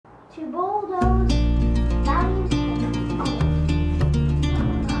To bulldoze.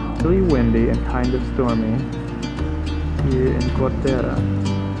 Really windy and kind of stormy here in Cortera.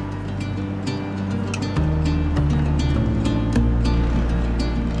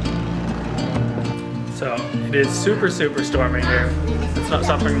 So it is super stormy here. It's not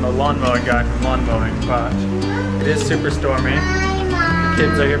stopping the lawn mowing guy from lawn mowing, but it is super stormy. The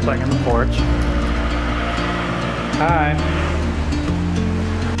kids are here playing on the porch. Hi.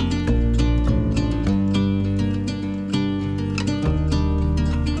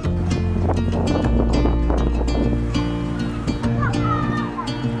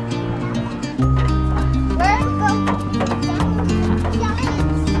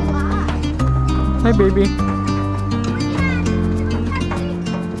 Hi, baby.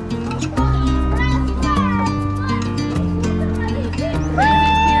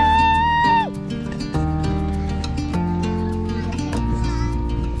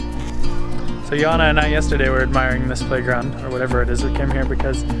 So Yana and I yesterday were admiring this playground, or whatever it is. We came here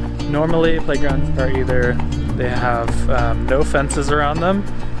because normally playgrounds are either they have no fences around them,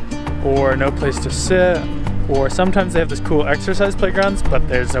 or no place to sit, or sometimes they have this cool exercise playgrounds, but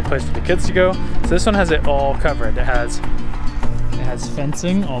there's no place for the kids to go. So this one has it all covered. It has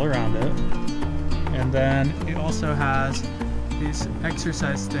fencing all around it, and then it also has these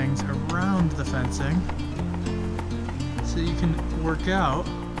exercise things around the fencing, so you can work out.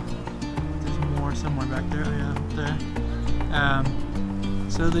 There's more somewhere back there. Oh, yeah, there.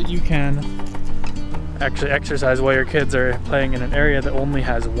 So that you can actually exercise while your kids are playing in an area that only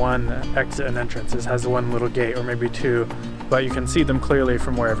has one exit and entrance. It has one little gate, or maybe two, but you can see them clearly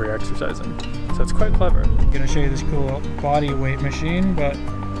from wherever you're exercising. So it's quite clever. I'm gonna show you this cool body weight machine, but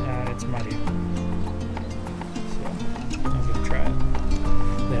it's muddy. So I'm gonna try it.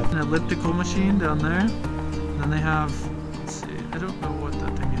 They have an elliptical machine down there. And then they have, let's see, I don't know what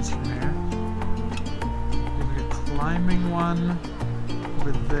that thing is from here. They have a climbing one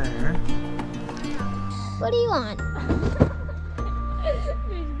over there. What do you want?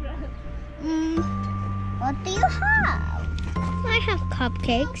 What do you have? I have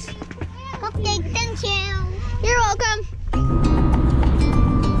cupcakes. Cupcakes, thank you. You're welcome.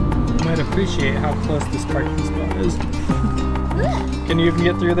 You might appreciate how close this parking spot is. Can you even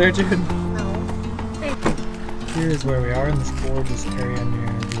get through there, Jude? No. Here is where we are in this gorgeous area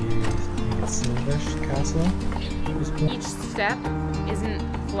near the Silves castle. Each step isn't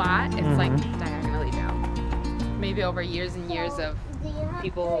flat, it's like diagonally down. Maybe over years and years of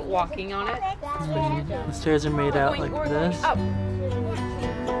people walking on it. The stairs are made out like this. Up.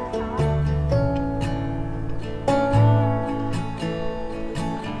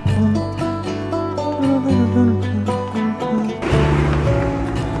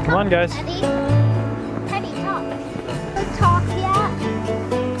 Come on, guys. Teddy, talk. Talk yet?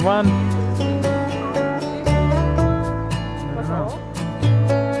 Come on.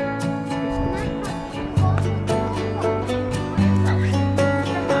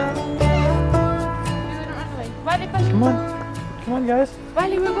 Come on, guys.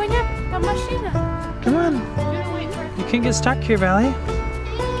 Valley, we're going up the machine. Come on. You can't get stuck here, Valley.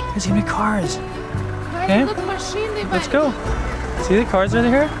 There's gonna be cars. Okay. Look, machine, Let's go. See the cars right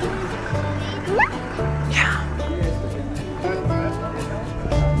here? Yeah.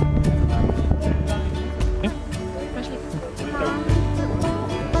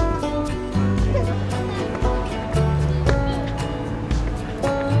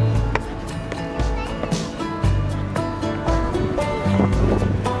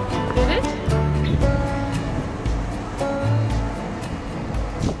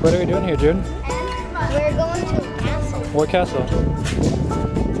 What are we doing here, Jude? We're going to a castle. What castle?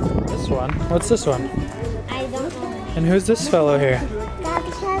 This one. What's this one? I don't know. And who's this fellow here? Daddy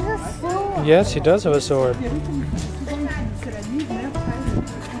has a sword. Yes, he does have a sword.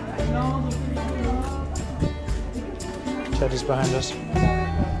 Teddy's behind us.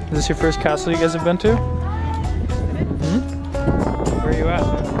 Is this your first castle you guys have been to? Hmm? Where are you at?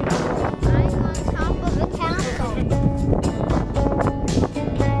 I'm on top of a castle.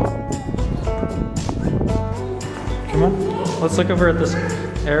 Come on. Let's look over at this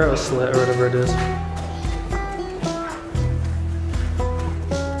arrow slit or whatever it is.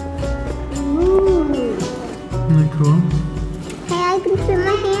 Ooh. Isn't that cool? Hey, I can see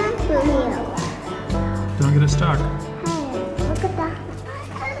my hand through here. Don't get it stuck. Hey, look at that.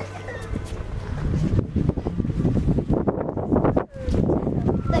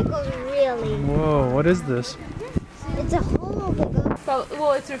 That goes really. Whoa, what is this? It's a hole that goes.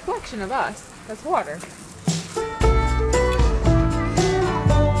 Well, it's a reflection of us. That's water.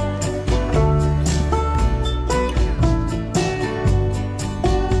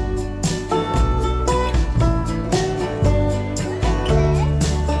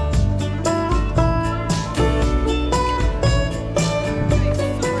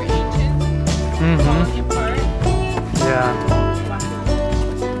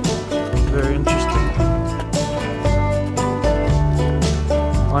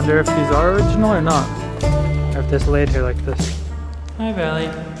 wonder if these are original or not. Or if this laid here like this. Hi,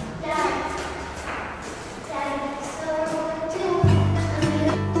 Valley.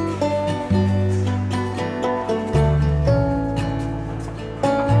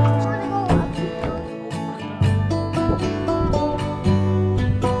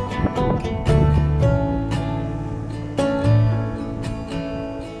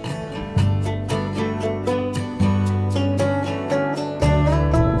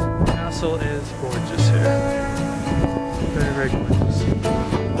 Is gorgeous here. Very, very gorgeous.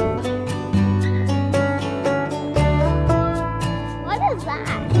 What is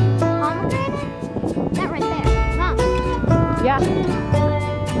that? Pomegranate? That right there. Mom. Yeah.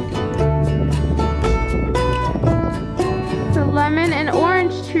 It's a lemon and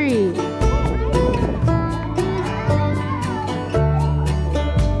orange tree.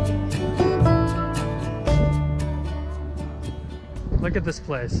 Look at this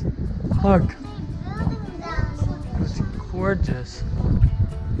place. Look. It's gorgeous.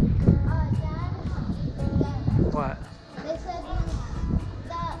 What? They said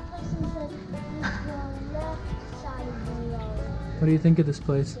that person said the left side of the road. What do you think of this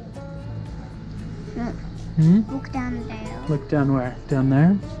place? Look. Hmm? Look down there. Look down where? Down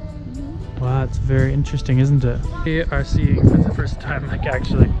there? Wow, it's very interesting, isn't it? We are seeing for the first time like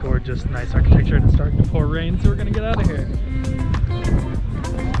actually gorgeous, nice architecture, and it's starting to pour rain, so we're gonna get out of here.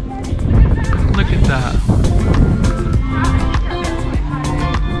 Look at that.